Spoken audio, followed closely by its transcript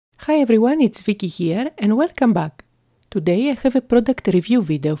Hi everyone, it's Vicky here and welcome back. Today I have a product review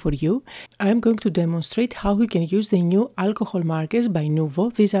video for you. I'm going to demonstrate how you can use the new alcohol markers by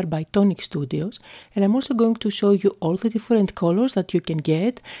Nuvo. These are by Tonic Studios, and I'm also going to show you all the different colors that you can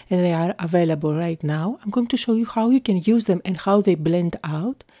get, and they are available right now. I'm going to show you how you can use them and how they blend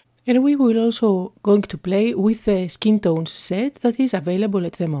out. And we will also going to play with the skin tones set that is available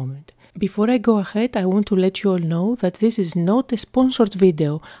at the moment. Before I go ahead, I want to let you all know that this is not a sponsored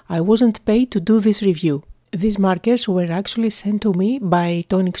video. I wasn't paid to do this review. These markers were actually sent to me by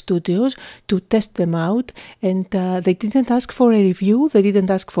Tonic Studios to test them out, and they didn't ask for a review, they didn't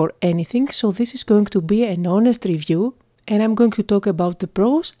ask for anything, so this is going to be an honest review, and I'm going to talk about the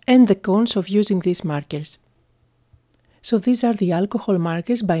pros and the cons of using these markers. So these are the alcohol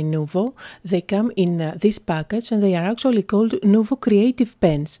markers by Nuvo. They come in this package and they are actually called Nuvo Creative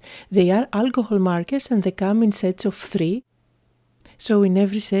Pens. They are alcohol markers and they come in sets of 3. So in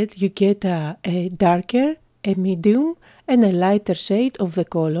every set you get a darker, a medium and a lighter shade of the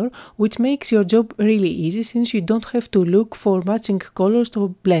color, which makes your job really easy since you don't have to look for matching colors to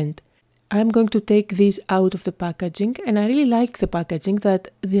blend. I'm going to take these out of the packaging, and I really like the packaging that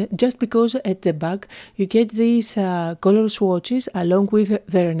just because at the back you get these color swatches along with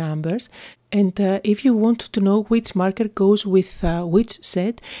their numbers, and if you want to know which marker goes with which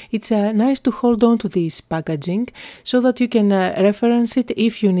set, it's nice to hold on to this packaging so that you can reference it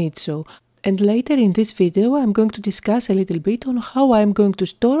if you need so. And later in this video I'm going to discuss a little bit on how I'm going to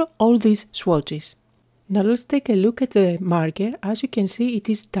store all these swatches. Now let's take a look at the marker. As you can see, it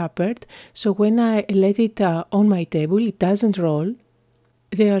is tapered, so when I let it on my table, it doesn't roll.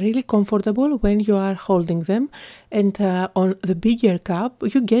 They are really comfortable when you are holding them, and on the bigger cup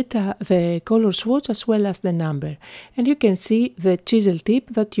you get the color swatch as well as the number. And you can see the chisel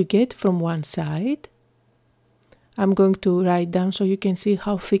tip that you get from one side. I'm going to write down so you can see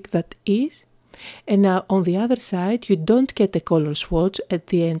how thick that is. And now on the other side you don't get a color swatch at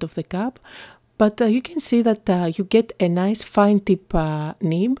the end of the cup, but you can see that you get a nice fine tip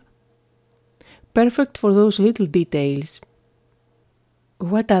nib, perfect for those little details.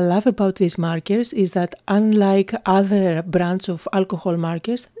 What I love about these markers is that unlike other brands of alcohol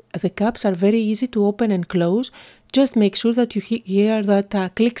markers, the caps are very easy to open and close. Just make sure that you hear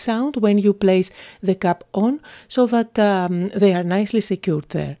that click sound when you place the cap on, so that they are nicely secured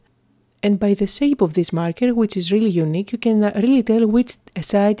there. And by the shape of this marker, which is really unique, you can really tell which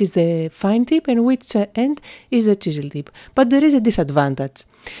side is the fine tip and which end is the chisel tip. But there is a disadvantage.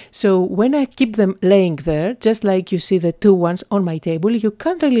 So when I keep them laying there, just like you see the two ones on my table, you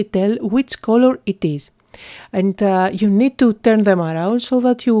can't really tell which color it is. And you need to turn them around so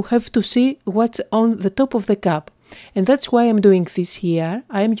that you have to see what's on the top of the cup. And that's why I'm doing this here.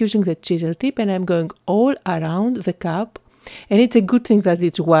 I'm using the chisel tip and I'm going all around the cup. And it's a good thing that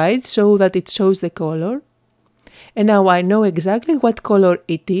it's wide so that it shows the color. And now I know exactly what color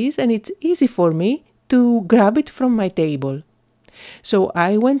it is, and it's easy for me to grab it from my table. So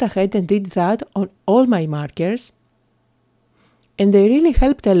I went ahead and did that on all my markers, and they really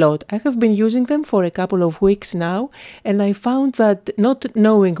helped a lot. I have been using them for a couple of weeks now, and I found that not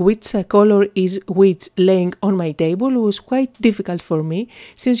knowing which color is which laying on my table was quite difficult for me,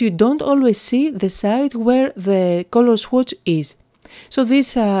 since you don't always see the side where the color swatch is. So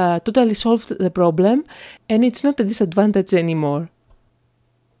this totally solved the problem, and it's not a disadvantage anymore.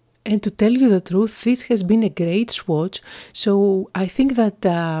 And to tell you the truth, this has been a great swatch, so I think that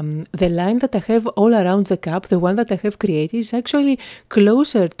the line that I have all around the cup, the one that I have created, is actually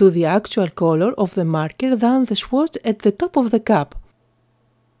closer to the actual color of the marker than the swatch at the top of the cup.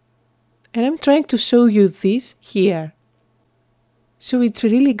 And I'm trying to show you this here. So it's a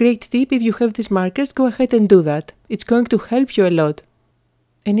really great tip. If you have these markers, go ahead and do that. It's going to help you a lot.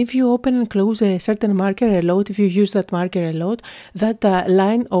 And if you open and close a certain marker a lot, if you use that marker a lot, that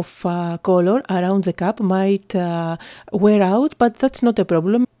line of color around the cup might wear out, but that's not a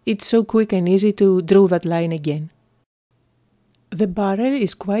problem. It's so quick and easy to draw that line again. The barrel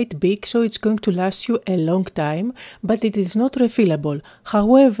is quite big, so it's going to last you a long time, but it is not refillable.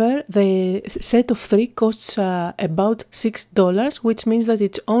 However, the set of 3 costs about $6, which means that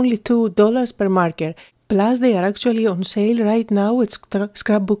it's only $2 per marker. Plus, they are actually on sale right now at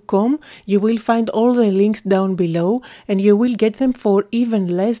scrapbook.com. You will find all the links down below, and you will get them for even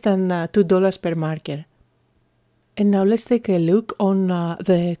less than $2 per marker. And now let's take a look on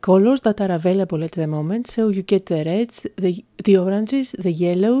the colors that are available at the moment. So you get the reds, the oranges, the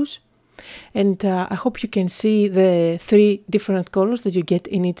yellows, and I hope you can see the 3 different colors that you get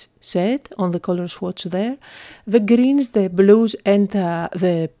in each set on the color swatch there. The greens, the blues and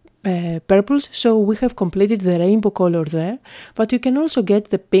the purples, so we have completed the rainbow color there. But you can also get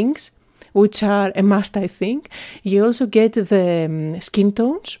the pinks, which are a must, I think. You also get the skin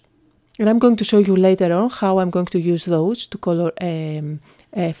tones, and I'm going to show you later on how I'm going to use those to color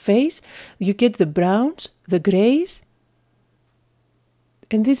a face. You get the browns, the greys,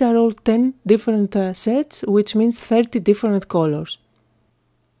 and these are all 10 different sets, which means 30 different colors.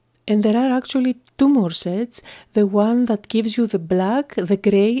 And there are actually 2 more sets, the one that gives you the black, the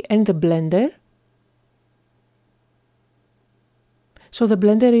grey and the blender. So the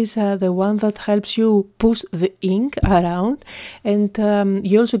blender is the one that helps you push the ink around, and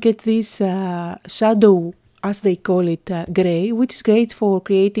you also get this shadow, as they call it, grey, which is great for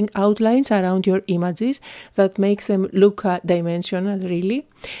creating outlines around your images that makes them look dimensional, really.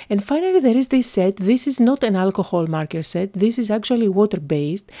 And finally, there is this set. This is not an alcohol marker set. This is actually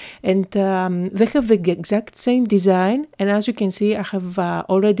water-based, and they have the exact same design. And as you can see, I have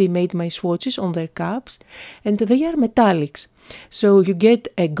already made my swatches on their caps, and they are metallics. So you get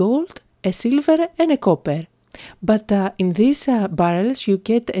a gold, a silver, and a copper. But in these barrels you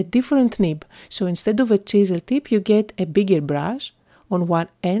get a different nib. So instead of a chisel tip, you get a bigger brush on one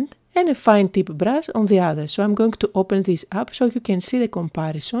end and a fine tip brush on the other. So I'm going to open this up so you can see the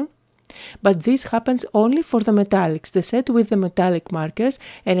comparison. But this happens only for the metallics, the set with the metallic markers.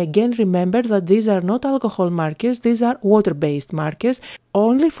 And again, remember that these are not alcohol markers, these are water-based markers,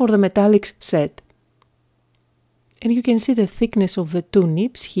 only for the metallics set. And you can see the thickness of the 2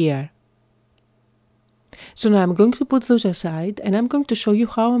 nibs here. So now I'm going to put those aside, and I'm going to show you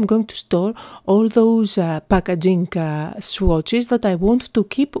how I'm going to store all those packaging swatches that I want to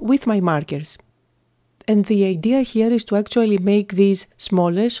keep with my markers. And the idea here is to actually make these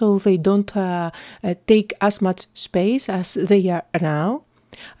smaller so they don't take as much space as they are now.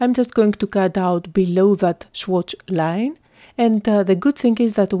 I'm just going to cut out below that swatch line. And the good thing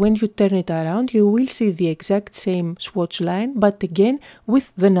is that when you turn it around, you will see the exact same swatch line, but again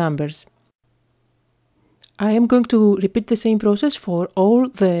with the numbers. I am going to repeat the same process for all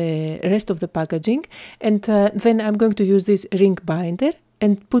the rest of the packaging, and then I'm going to use this ring binder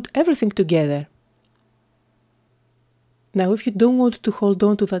and put everything together. Now, if you don't want to hold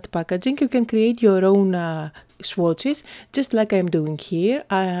on to that packaging, you can create your own swatches, just like I'm doing here.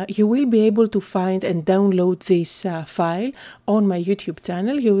 You will be able to find and download this file on my YouTube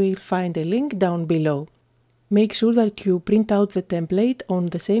channel. You will find a link down below. Make sure that you print out the template on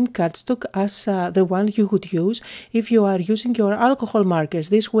the same cardstock as the one you would use if you are using your alcohol markers.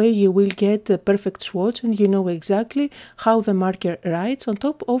 This way you will get the perfect swatch and you know exactly how the marker writes on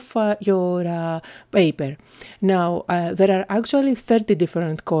top of your paper. Now, there are actually 30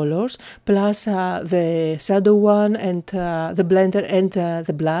 different colors, plus the shadow one and the blender and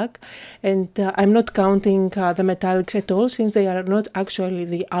the black. And I'm not counting the metallics at all, since they are not actually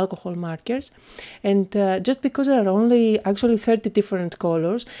the alcohol markers. And just because there are only actually 30 different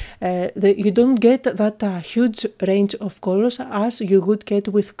colors, you don't get that huge range of colors as you would get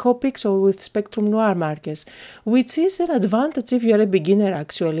with Copics or with Spectrum Noir markers, which is an advantage if you are a beginner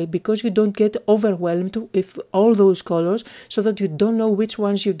actually, because you don't get overwhelmed with all those colors so that you don't know which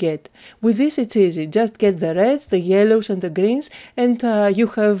ones you get. With this it's easy, just get the reds, the yellows and the greens, and you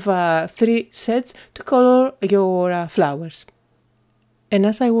have 3 sets to color your flowers. And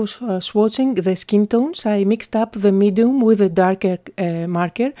as I was swatching the skin tones, I mixed up the medium with the darker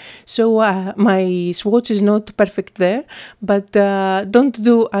marker, so my swatch is not perfect there, but don't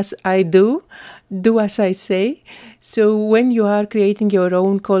do as I do, do as I say. So when you are creating your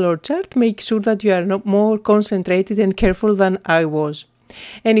own color chart, make sure that you are more concentrated and careful than I was.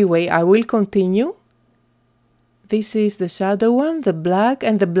 Anyway, I will continue. This is the shadow one, the black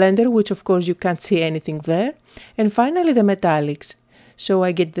and the blender, which of course you can't see anything there. And finally the metallics. So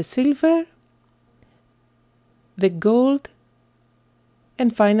I get the silver, the gold,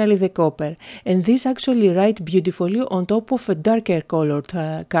 and finally the copper. And these actually write beautifully on top of a darker colored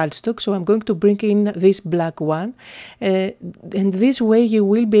cardstock. So I'm going to bring in this black one. And this way you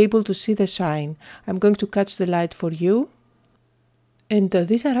will be able to see the shine. I'm going to catch the light for you. And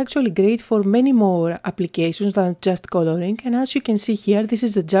these are actually great for many more applications than just coloring. And as you can see here, this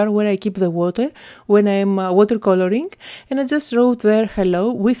is the jar where I keep the water when I am watercoloring. And I just wrote there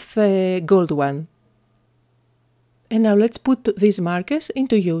hello with the gold one. And now let's put these markers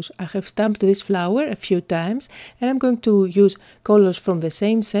into use. I have stamped this flower a few times, and I'm going to use colors from the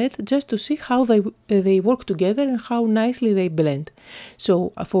same set just to see how they work together and how nicely they blend.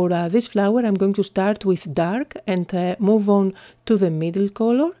 So for this flower, I'm going to start with dark and move on to the middle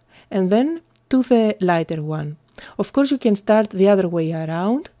color and then to the lighter one. Of course, you can start the other way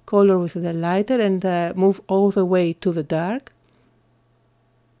around, color with the lighter and move all the way to the dark.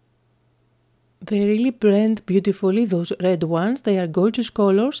 They really blend beautifully, those red ones. They are gorgeous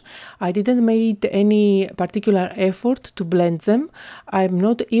colors. I didn't make any particular effort to blend them. I'm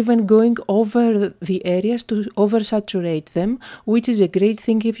not even going over the areas to oversaturate them, which is a great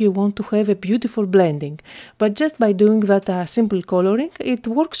thing if you want to have a beautiful blending. But just by doing that simple coloring, it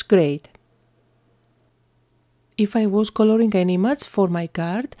works great. If I was coloring an image for my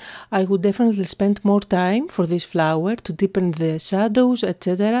card, I would definitely spend more time for this flower to deepen the shadows,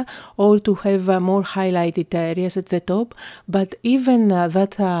 etc., or to have more highlighted areas at the top. But even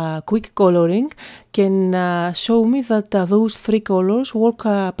that quick coloring can show me that those three colors work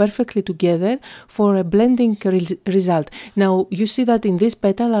perfectly together for a blending result. Now you see that in this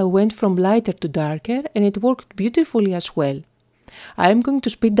petal I went from lighter to darker, and it worked beautifully as well. I am going to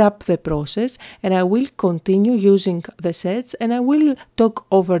speed up the process, and I will continue using the sets, and I will talk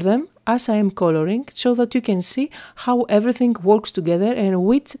over them as I am coloring so that you can see how everything works together and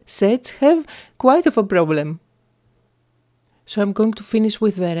which sets have quite of a problem. So I'm going to finish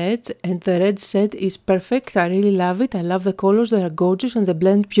with the reds, and the red set is perfect. I really love it. I love the colors, they are gorgeous and they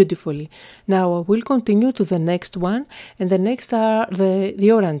blend beautifully. Now I will continue to the next one, and the next are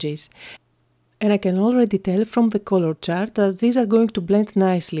the oranges. And I can already tell from the color chart that these are going to blend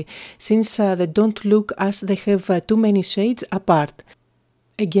nicely, since they don't look as they have too many shades apart.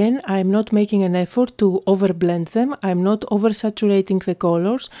 Again, I'm not making an effort to overblend them, I'm not oversaturating the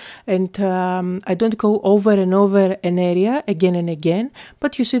colors, and I don't go over and over an area again and again,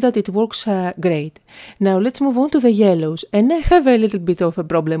 but you see that it works great. Now let's move on to the yellows, and I have a little bit of a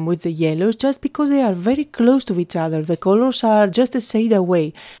problem with the yellows just because they are very close to each other. The colors are just a shade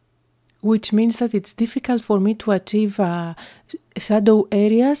away, which means that it's difficult for me to achieve shadow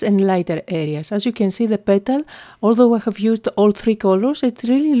areas and lighter areas. As you can see, the petal, although I have used all three colors, it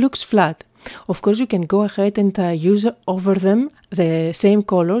really looks flat. Of course, you can go ahead and use over them the same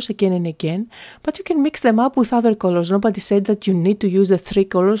colors again and again, but you can mix them up with other colors. Nobody said that you need to use the three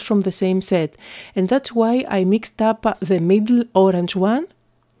colors from the same set. And that's why I mixed up the middle orange one,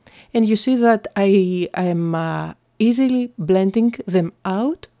 and you see that I am easily blending them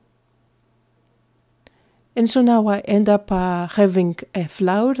out. And so now I end up having a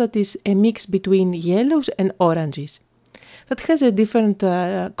flower that is a mix between yellows and oranges. That has a different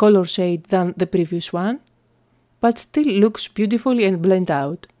color shade than the previous one, but still looks beautifully and blend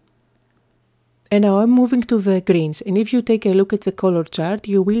out. And now I'm moving to the greens, and if you take a look at the color chart,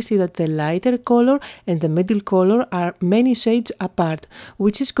 you will see that the lighter color and the middle color are many shades apart,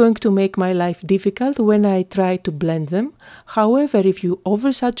 which is going to make my life difficult when I try to blend them. However, if you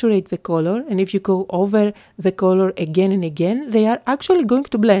oversaturate the color and if you go over the color again and again, they are actually going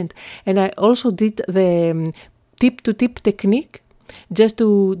to blend. And I also did the tip-to-tip technique just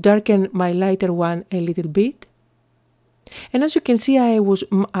to darken my lighter one a little bit. And as you can see,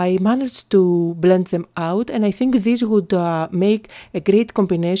 I managed to blend them out, and I think this would make a great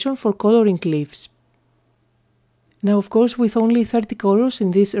combination for coloring leaves. Now, of course, with only 30 colors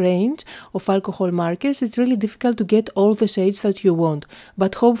in this range of alcohol markers, it's really difficult to get all the shades that you want.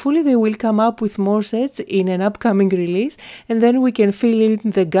 But hopefully they will come up with more sets in an upcoming release, and then we can fill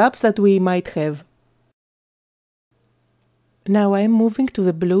in the gaps that we might have. Now I am moving to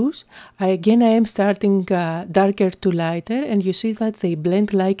the blues. I am starting darker to lighter, and you see that they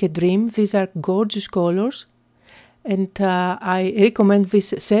blend like a dream. These are gorgeous colors, and I recommend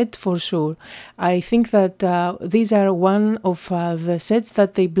this set for sure. I think that these are one of the sets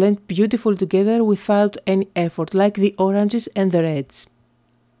that they blend beautiful together without any effort, like the oranges and the reds.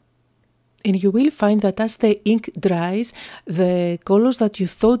 And you will find that as the ink dries, the colors that you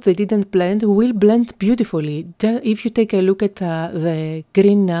thought they didn't blend will blend beautifully. If you take a look at the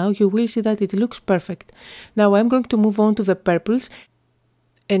green now, you will see that it looks perfect. Now I'm going to move on to the purples.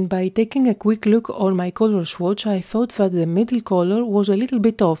 And by taking a quick look on my color swatch, I thought that the middle color was a little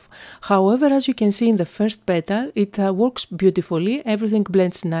bit off. However, as you can see in the first petal, it works beautifully, everything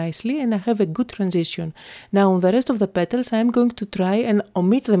blends nicely, and I have a good transition. Now on the rest of the petals, I am going to try and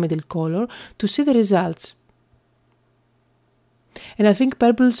omit the middle color to see the results. And I think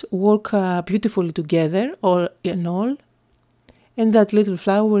purples work beautifully together, all in all, and that little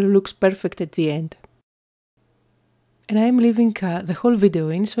flower looks perfect at the end. And I am leaving the whole video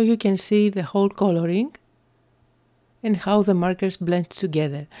in so you can see the whole coloring and how the markers blend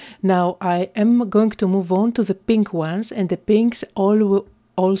together. Now I am going to move on to the pink ones, and the pinks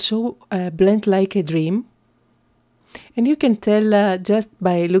also blend like a dream. And you can tell just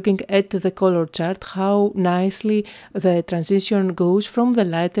by looking at the color chart how nicely the transition goes from the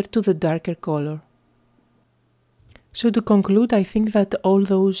lighter to the darker color. So to conclude, I think that all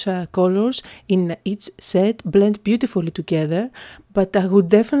those colors in each set blend beautifully together, but I would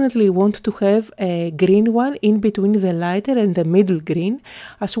definitely want to have a green one in between the lighter and the middle green,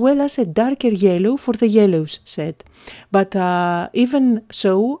 as well as a darker yellow for the yellows set. But even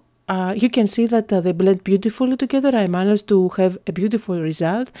so, you can see that they blend beautifully together. I managed to have a beautiful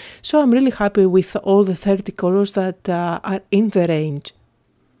result, so I'm really happy with all the 30 colors that are in the range.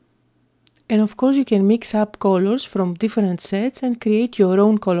 And of course you can mix up colors from different sets and create your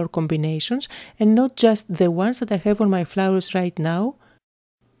own color combinations and not just the ones that I have on my flowers right now.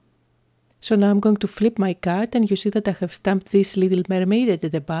 So now I'm going to flip my card and you see that I have stamped this little mermaid at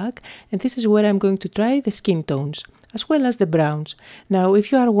the back, and this is where I'm going to try the skin tones as well as the browns. Now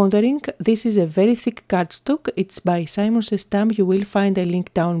if you are wondering, this is a very thick cardstock. It's by Simon Says Stamp. You will find a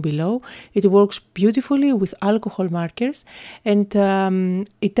link down below. It works beautifully with alcohol markers and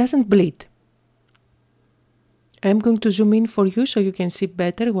it doesn't bleed. I'm going to zoom in for you so you can see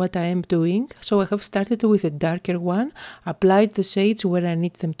better what I am doing. So I have started with a darker one, applied the shades where I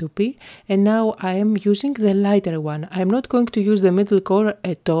need them to be, and now I am using the lighter one. I'm not going to use the middle color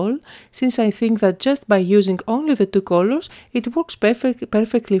at all, since I think that just by using only the two colors, it works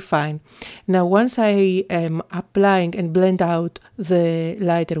perfectly fine. Now once I am applying and blend out the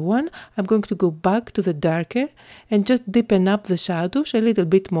lighter one, I'm going to go back to the darker and just deepen up the shadows a little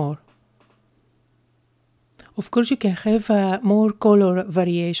bit more. Of course, you can have more color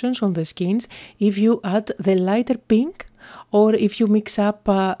variations on the skins if you add the lighter pink or if you mix up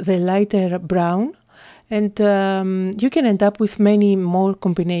the lighter brown, and you can end up with many more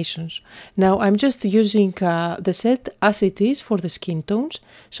combinations. Now I'm just using the set as it is for the skin tones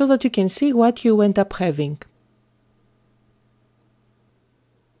so that you can see what you end up having.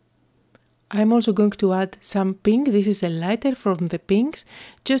 I'm also going to add some pink. This is a lighter from the pinks,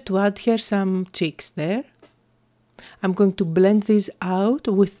 just to add here some cheeks there. I'm going to blend this out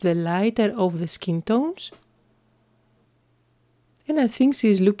with the lighter of the skin tones. And I think she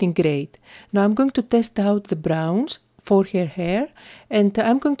is looking great. Now I'm going to test out the browns for her hair, and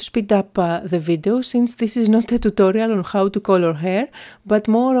I'm going to speed up the video since this is not a tutorial on how to color hair, but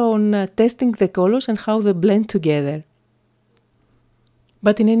more on testing the colors and how they blend together.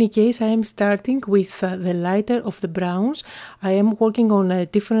 But in any case, I am starting with the lighter of the browns. I am working on a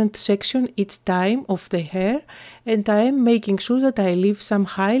different section each time of the hair, and I am making sure that I leave some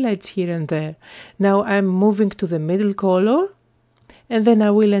highlights here and there. Now I'm moving to the middle color, and then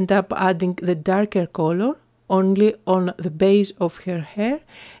I will end up adding the darker color only on the base of her hair,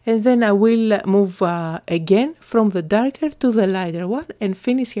 and then I will move again from the darker to the lighter one and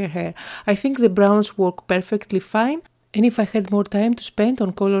finish her hair. I think the browns work perfectly fine. And if I had more time to spend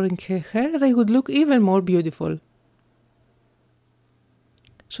on coloring her hair, they would look even more beautiful.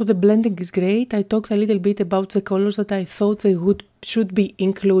 So the blending is great. I talked a little bit about the colors that I thought they should be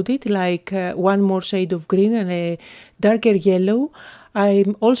included, like one more shade of green and a darker yellow. I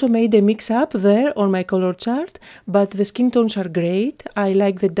also made a mix-up there on my color chart, but the skin tones are great. I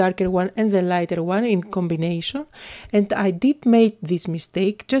like the darker one and the lighter one in combination. And I did make this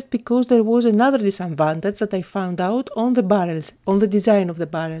mistake just because there was another disadvantage that I found out on the barrels, on the design of the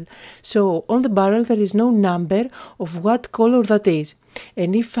barrel. So on the barrel there is no number of what color that is.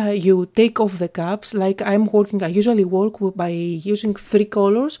 And if you take off the caps, like I usually work by using 3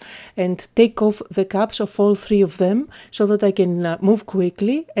 colors and take off the caps of all 3 of them so that I can move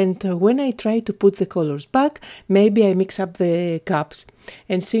quickly. And when I try to put the colors back, maybe I mix up the caps.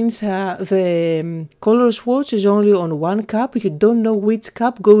 And since the color swatch is only on one cap, you don't know which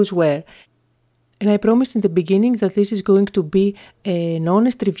cap goes where. And I promised in the beginning that this is going to be an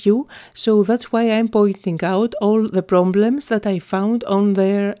honest review, so that's why I'm pointing out all the problems that I found on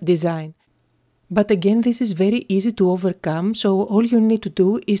their design. But again, this is very easy to overcome, so all you need to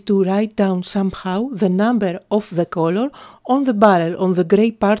do is to write down somehow the number of the color on the barrel, on the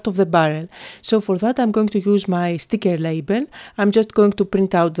grey part of the barrel. So for that I'm going to use my sticker label. I'm just going to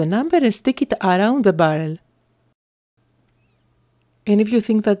print out the number and stick it around the barrel. And if you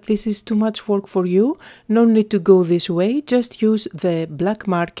think that this is too much work for you, no need to go this way, just use the black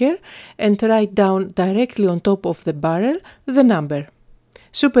marker and write down directly on top of the barrel the number.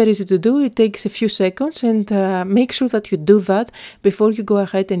 Super easy to do, it takes a few seconds, and make sure that you do that before you go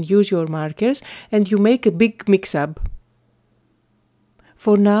ahead and use your markers and you make a big mix-up.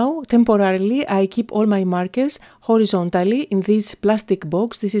 For now, temporarily, I keep all my markers horizontally in this plastic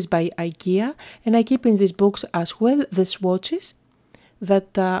box. This is by IKEA, and I keep in this box as well the swatches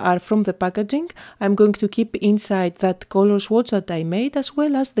that are from the packaging. I'm going to keep inside that color swatch that I made, as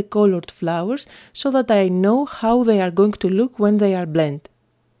well as the colored flowers, so that I know how they are going to look when they are blended.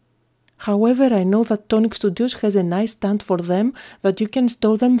 However, I know that Tonic Studios has a nice stand for them that you can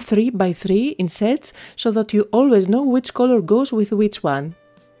store them 3 by 3 in sets so that you always know which color goes with which one.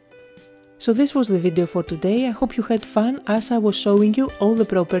 So this was the video for today. I hope you had fun as I was showing you all the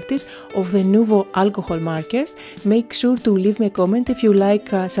properties of the Nuvo alcohol markers. Make sure to leave me a comment if you like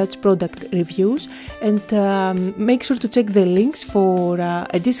such product reviews, and make sure to check the links for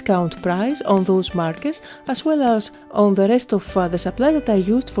a discount price on those markers, as well as on the rest of the supplies that I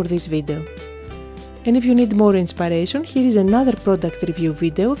used for this video. And if you need more inspiration, here is another product review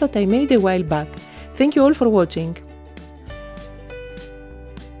video that I made a while back. Thank you all for watching.